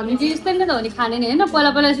साथी भन्ने चाहिँ यस्तै नै त हो नि खाने नि होइन पहिला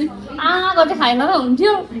यसो गर्दै खाएन त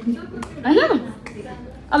हुन्थ्यो होइन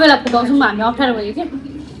अब यसलाई फुटाउँछौँ हामी अप्ठ्यारो भयो कि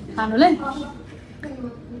खानुलाई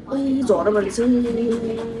झर भने चाहिँ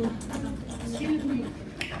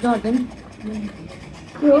झर्दैन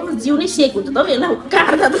यो जिउ नै सेक हुन्छ त यसलाई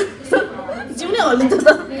काट्दा त जिउ नै हल्लिन्छ त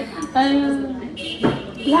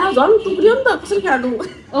ला झन् टुक्रियो नि त कसरी खानु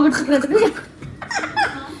अब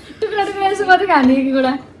टुक्रा यसो मात्रै खाने कि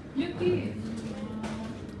कुरा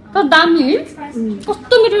तर दामी है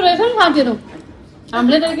कस्तो मिठो रहेछ नि साथीहरू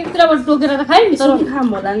हामीले त एकतिरबाट टोकेर त खायौँ तर खाम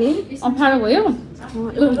होला नि अप्ठ्यारो भयो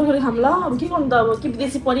एउटा गरी खाऊँ ल अब के गर्नु त अब के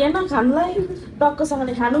विदेशी परिएन खानुलाई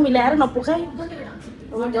टक्कसँगले खानु मिलाएर नपोखाइ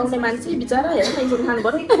ल्याउने मान्छे बिचरा हेर यसरी खानु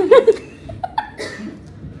पर्यो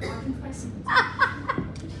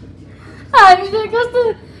हामी चाहिँ कस्तो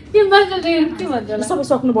के भन्छ होला सबै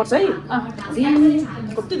सक्नुपर्छ है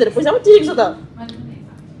कति धेरै पैसा पनि तिरेको छ त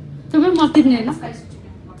तपाईँ म तिर्ने होइन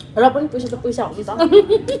र पनि पैसा त पैसा हुन्छ त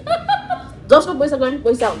जसको पैसा गयो भने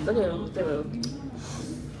पैसा हुन्छ नि त्यही भएर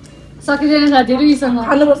सकिँदैन साथीहरू यीसँग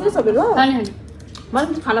खानुपर्छ नि सबैले खाने मलाई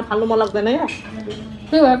पनि खाना फाल्नु मन लाग्दैन क्या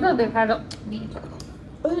त्यही भएर त त्यो खाएर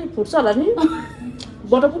फुट्छ होला नि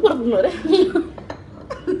बटर पो पुग्नु अरे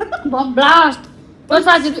ब्लास्ट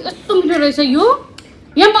साथीहरू यस्तो मिठो रहेछ यो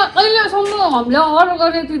यहाँ अहिलेसम्म हामीले अर्डर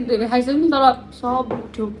गरेर त्यो धेरै खाइसक्यौँ नि तर सब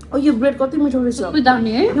उठ्यो यो ब्रेड कति मिठो रहेछ सबै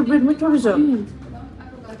दामी है यो ब्रेड मिठो रहेछ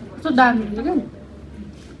कस्तो दामी रहेछ क्या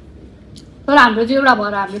तर हाम्रो चाहिँ एउटा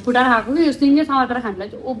भएर हामीले फुटाएर खाएको कि यो सिङ्गै समातेर खानुलाई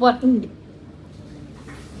चाहिँ ओभर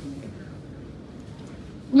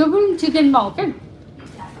यो पनि चिकनमा हो क्या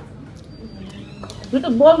यो त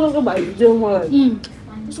बर्गरको भाइ दियो मलाई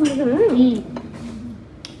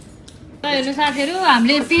हेर्नु साथीहरू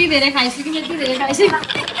हामीले यति धेरै खाइसक्यौँ यति धेरै खाइसक्यौँ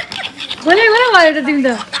बोले भयो त तिमी त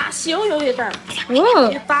टाँसियो यो यता हो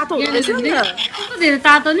तातो कस्तो धेरै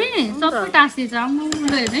तातो नि सबै टाँसिन्छ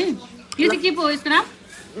आम्माले हेर्ने यो चाहिँ के पो यसको नाम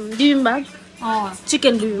बिबिम्बाप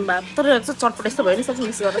चिकन बिबिम्बाप तर चाहिँ चटपट यस्तो भयो नि सबै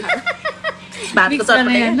मिक्स गरेर खानु भातको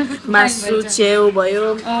चटपट मासु छेउ भयो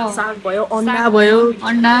साग भयो अन्डा भयो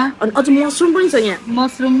अन्डा अनि अझ मसरुम पनि छ यहाँ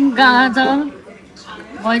मसरुम गाजर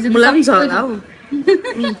मुला पनि छ होला हौ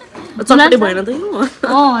चटपटे भएन त यो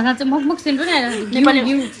साँच्चै मगमग सेन्ट पनि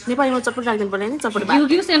आइरहेको नेपालीमा चटपट राखिदिनु पर्ने नि चटपटे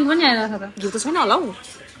घिउ सेन्ट पनि आइरहेको छ घिउ त छैन होला हौ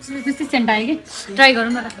त्यस्तै सेन्ट आयो कि ट्राई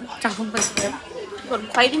गरौँ न त चाखौँ पनि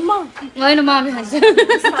खुवाइदिउँ म होइन म आफै खान्छु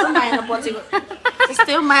माया नपचेको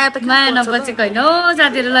त्यस्तै हो माया त माया नपचेको होइन हो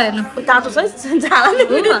साथीहरू ल हेर्नु तातो छ झाला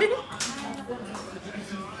मिठो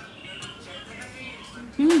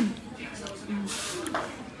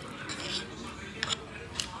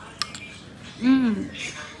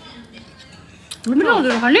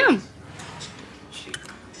हुँदैन खाने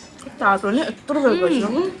तातो नि यत्रो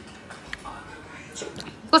भयो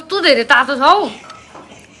कस्तो धेरै तातो छ हौ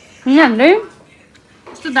यहाँ हामीले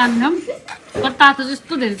कस्तो दामी छ तर तातो चाहिँ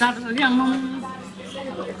यस्तो धेरै तातो छ कि आम्मा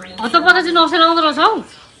हतपत चाहिँ नसेलाउँदो रहेछ हौ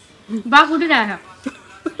बाफ उठिरहेको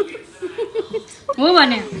हो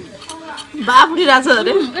भने बाफ उठिरहेको छ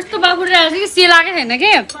अरे यस्तो बाफ उठिरहेको छ कि सेलाएकै छैन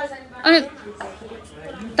के अनि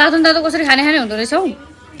तातो तातो कसरी खाने खाने हुँदो रहेछ हौ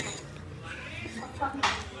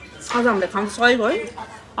आज हामीले खानु सही भयो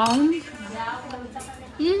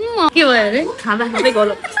के भयो अरे खाँदा खाँदै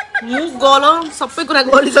गलो मुख गलो सबै कुरा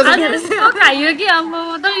गलिसक्यो खाइयो कि अब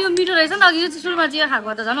तर यो मिठो रहेछ नि अघि यो सुरुमा चाहिँ खाएको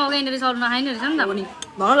त झन् अघि यहाँनिर सरू नखाइने रहेछ नि त पनि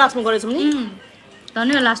भन लास्टमा गरेछौँ नि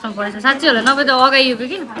धन्य लास्टमा परेछ साँच्चै होला नभए त अगाइएको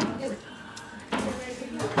कि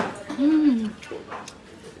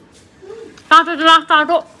तातो त लास्ट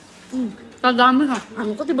तातो तर दामी छ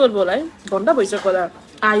हामी कति बेर भयो होला है घन्टा भइसक्यो होला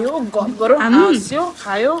आयो गफ गरौँ हाँस्यो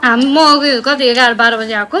खायो हामी म अघि कति 11-12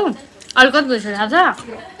 बजी आएको अहिले कति भइसक्यो थाहा छ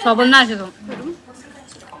 6 बज्न आएको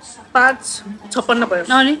 5:56 भयो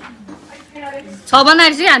अनि 6 बज्न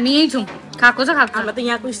आएपछि हामी यहीँ छौँ खाएको छ खाएको हामीलाई त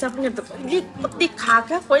यहाँको स्टाफ पनि कहिले कति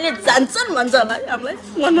खाका कहिले जान्छन् भन्छ होला है हामीलाई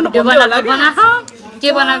मन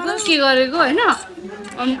के बनाएको के गरेको होइन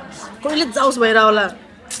कहिले जाओस् भएर होला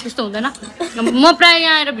त्यस्तो हुँदैन म प्रायः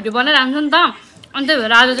यहाँ आएर भिडियो बनाइरहन्छु नि त अनि त्यही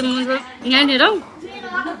भएर आज चाहिँ म यहाँनिर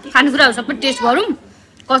खानेकुराहरू सबै टेस्ट गरौँ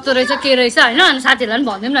कस्तो रहेछ के रहेछ होइन अनि साथीहरूलाई पनि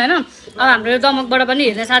भनिदिउँ न होइन अब हाम्रो यो दमकबाट पनि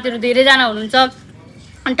हेर्ने साथीहरू धेरैजना हुनुहुन्छ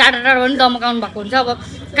अनि टाढा टाढा पनि दमक आउनु भएको हुन्छ अब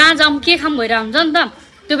कहाँ जाऊँ के खाऊँ भइरहेको हुन्छ नि त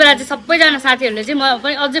त्यो बेला चाहिँ सबैजना साथीहरूले चाहिँ म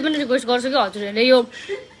पनि अझै पनि रिक्वेस्ट गर्छु कि हजुरहरूले यो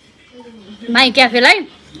माई क्याफेलाई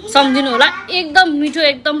सम्झिनु होला एकदम मिठो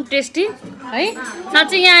एकदम टेस्टी है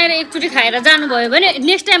साँच्चै यहाँ आएर एकचोटि खाएर जानुभयो भने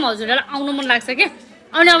नेक्स्ट टाइम हजुरहरूलाई आउनु मन लाग्छ क्या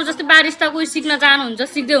अनि अब जस्तै बारिस्ता कोही सिक्न चाहनुहुन्छ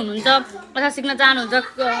सिक्दै हुनुहुन्छ अथवा सिक्न चाहनुहुन्छ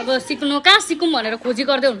अब सिक्नु कहाँ सिकौँ भनेर खोजी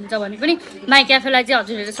गर्दै हुनुहुन्छ भने पनि माई क्याफेलाई चाहिँ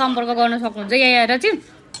हजुरहरूले सम्पर्क गर्न सक्नुहुन्छ यहाँ आएर चाहिँ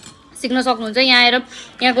सिक्न सक्नुहुन्छ यहाँ आएर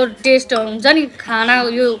यहाँको टेस्टहरू हुन्छ नि खाना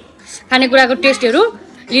यो खानेकुराको टेस्टहरू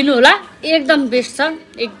लिनु होला एकदम बेस्ट छ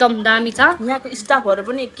एकदम दामी छ यहाँको स्टाफहरू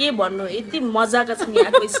पनि के भन्नु यति मजाका छन्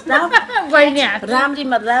यहाँको स्टाफ बहिनी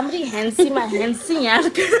राम्रीमा राम्री ह्यान्सीमा ह्यान्सी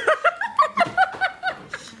यहाँ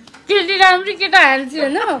केटी राम्री केटा हाल्छु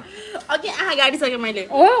होइन अघि आँखा गाडिसकेँ मैले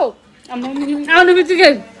हो आउनु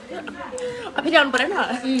बित्तिकै फेरि आउनु परेन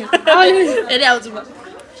फेरि आउँछु म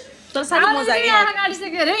तर साह्रै मजा आयो आँखा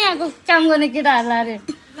गाडिसक्यो अरे यहाँको काम गर्ने केटाहरूलाई अरे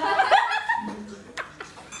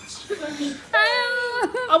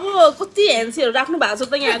अब कति ह्यान्सीहरू राख्नु भएको छ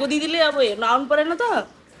त यहाँको दिदीले अब हेर्नु आउनु परेन त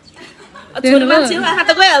छोरी मान्छे आँखा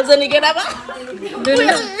त गइहाल्छ नि केटामा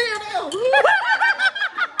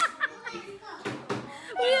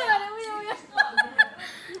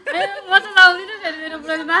म त लाउँदिनँ फेरि मेरो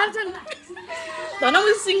बुढाले मार्छन् धन म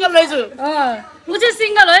सिङ्गल रहेछु ऊ चाहिँ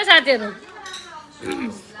सिङ्गल हो है साथीहरू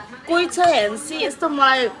कोही छ ह्यान्सी यस्तो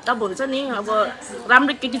मलाई अब हुन्छ नि अब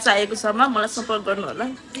राम्रो केटी चाहिएको छ मलाई सपोर्ट गर्नु होला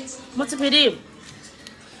म चाहिँ फेरि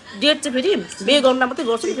डेट चाहिँ फेरि बे गर्दा मात्रै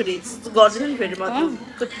गर्छु नि फेरि गर्दिनँ नि फेरि म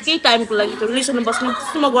केही टाइमको लागि त्यो रिलेसनमा बस्नु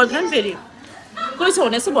त्यस्तो म गर्दिनँ नि फेरि कोही छ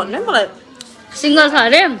भने यसो भन्नु है मलाई सिङ्गल छ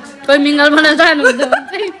अरे कोही मिङ्गल बनाएर जानुहुन्छ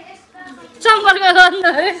सम्पर्क गर्नु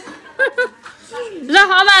अरे ल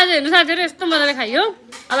अब आज हेर्नु साथीहरू यस्तो मजाले खाइयो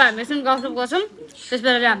अब हामी एकछिन गफसप गर्छौँ त्यस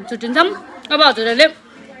बेला हामी छुट्टिन्छौँ अब हजुरहरूले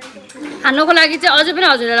खानुको लागि चाहिँ अझै पनि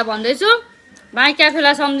हजुरहरूलाई भन्दैछु माई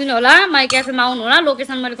क्याफेलाई सम्झिनु होला माई क्याफेमा आउनु होला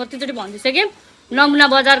लोकेसन मैले कतिचोटि भनिदिइसकेँ नमुना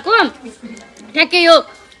बजारको ठ्याक्कै यो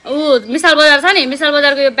मिसाल बजार छ नि मिसाल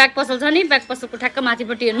बजारको यो ब्याक पसल छ नि ब्याक पसलको ठ्याक्क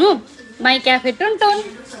माथिपट्टि हेर्नु माई क्याफे टन टन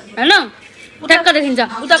होइन ठ्याक्क देखिन्छ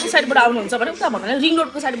उताको साइडबाट आउनुहुन्छ भने उता भन्नु रिङ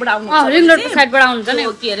रोडको साइडबाट आउनुहुन्छ रिङ रोडको साइडबाट आउनुहुन्छ नि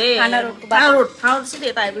के अरे खाना रोड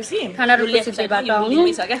यता आएपछि खाना रोडको साइडबाट आउनु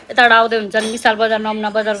यताबाट आउँदै हुन्छ मिसाल बजार नमुना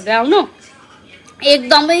बजार हुँदै आउनु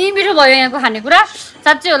एकदमै मिठो भयो यहाँको खानेकुरा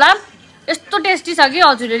साँच्चै होला यस्तो टेस्टी छ कि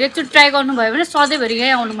हजुरहरूले एकचोटि ट्राई गर्नुभयो भने सधैँभरि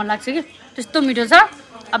यहीँ आउनु मन लाग्छ कि त्यस्तो मिठो छ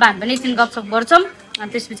अब हामी पनि एकछिन गफसप गर्छौँ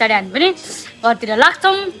अनि त्यस पछाडि हामी पनि घरतिर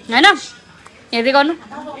लाग्छौँ होइन हेर्दै गर्नु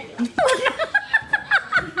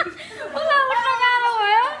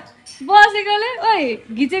बसेकोले ओइ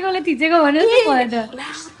घिचेकोले थिचेको भनेर भयो त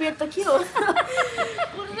पेट त के हो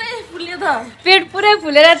पुरै फुल्यो त पेट पुरै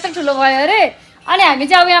फुलेर यस्तो ठुलो भयो अरे अनि हामी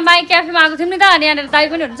चाहिँ अब यहाँ माई क्याफेमा आएको थियौँ नि त अनि यहाँनिर दाइ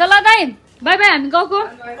पनि हुन्छ ल दाइ बाई बाई हामी गएको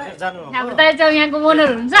हाम्रो दाइ चाहिँ यहाँको ओनर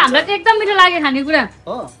हुनुहुन्छ हामीलाई चाहिँ एकदम मिठो लाग्यो खानेकुरा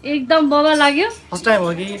एकदम बबा लाग्यो फर्स्ट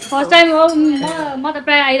टाइम हो म त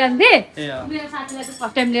प्रायः आइरहन्थेँ मेरो साथीलाई चाहिँ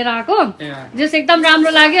फर्स्ट टाइम लिएर आएको जस एकदम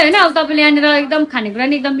राम्रो लाग्यो होइन अब तपाईँले यहाँनिर एकदम खानेकुरा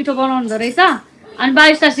नि एकदम मिठो बनाउनु हुँदो रहेछ अनि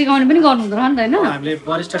बारिस्ता सिकाउने पनि गर्नु हुँदो रहेछ नि त होइन हामीले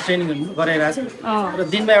बारिस्ता ट्रेनिङ गराइरहेको छ र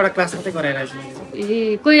दिनमा एउटा क्लास मात्रै गराइरहेको छ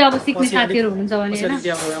ए कोही अब सिक्ने साथीहरू हुनुहुन्छ भने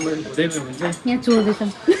यहाँ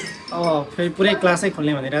चोर्दैछन् फेरि पुरै क्लासै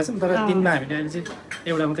खोल्ने भनिरहेको छ तर दिनमा हामीले अहिले चाहिँ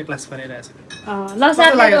एउटा मात्रै क्लास गराइरहेको छ ल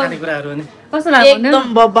साथीहरु खानेकुराहरू अनि कस्तो लाग्यो एकदम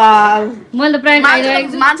बबाल मैले त प्राय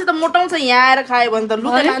खाइरहेको छु मान्छे त मोटाउँछ यहाँ आएर खायो भने त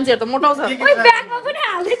लुते मान्छेहरू त मोटाउँछ ओइ ब्यागमा पनि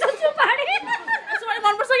हाल्दै छ सुपारी सुपारी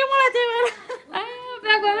मन पर्छ के मलाई त्यो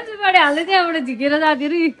ब्यागमा पनि सुपारी हाल्दै त्यहाँबाट झिकेर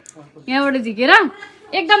साथीहरु यहाँबाट झिकेर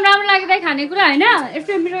एकदम राम्रो लाग्यो त खानेकुरा हैन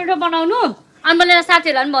यस्तो मिठो मिठो बनाउनु अनि मैले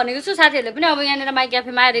साथीहरूलाई पनि भनेको छु साथीहरूले पनि अब यहाँनिर माई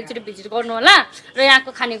क्याफेमा आएर एकचोटि भिजिट गर्नु होला र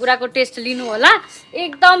यहाँको खानेकुराको टेस्ट लिनु होला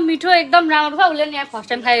एकदम मिठो एकदम राम्रो छ उसले यहाँ फर्स्ट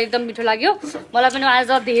टाइम खाएर एकदम मिठो लाग्यो मलाई पनि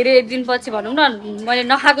आज धेरै दिनपछि भनौँ न मैले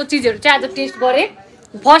नखाएको चिजहरू चाहिँ आज टेस्ट गरेँ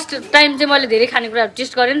फर्स्ट टाइम चाहिँ मैले धेरै खानेकुराहरू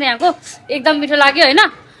टेस्ट गरेँ नि त यहाँको एकदम मिठो लाग्यो होइन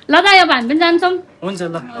ल त अब हामी पनि जान्छौँ हुन्छ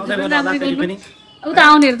ल उता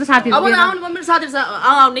आउनेहरू त साथीहरू अब आउनु मेरो साथीहरू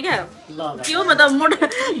आउने क्या के हो म त मोटो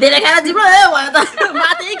धेरै खाएर जिब्रो ए भयो त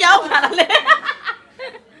माथि क्या हो खानाले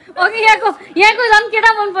ओके यहाँको झन्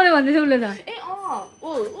केटा मन पर्यो भन्दैछ उसले त ए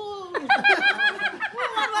ओ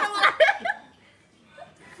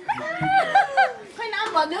खै नाम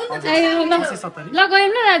भन्दियो नि 80-70। ल गयौँ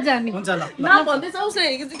न दाजु हामी हुन्छ ल नाम भन्दैछ उसले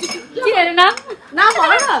हेरेको के अरे नाम नाम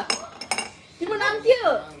भन न तिम्रो नाम के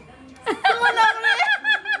हो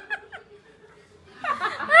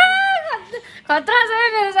खतरा छ है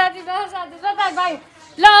मेरो साथी भाइ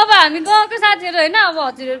ल अब हामी गएको साथीहरू होइन अब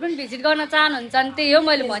हजुरहरू पनि भिजिट गर्न चाहनुहुन्छ भने त्यही हो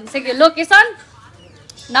मैले भनिसकेँ लोकेसन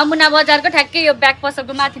नमुना बजारको ठ्याक्कै यो ब्याक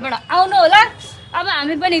पसलको माथिबाट आउनु होला अब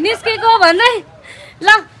हामी पनि निस्केको भन्दै ल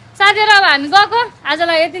साथीहरू अब हामी गएको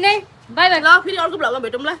आजलाई यति नै बाई बाई ल फेरि अर्को भ्लगमा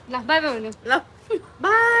भेटौँ ल ल बाई बाई भन्नु ल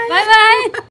बाई बाई बाई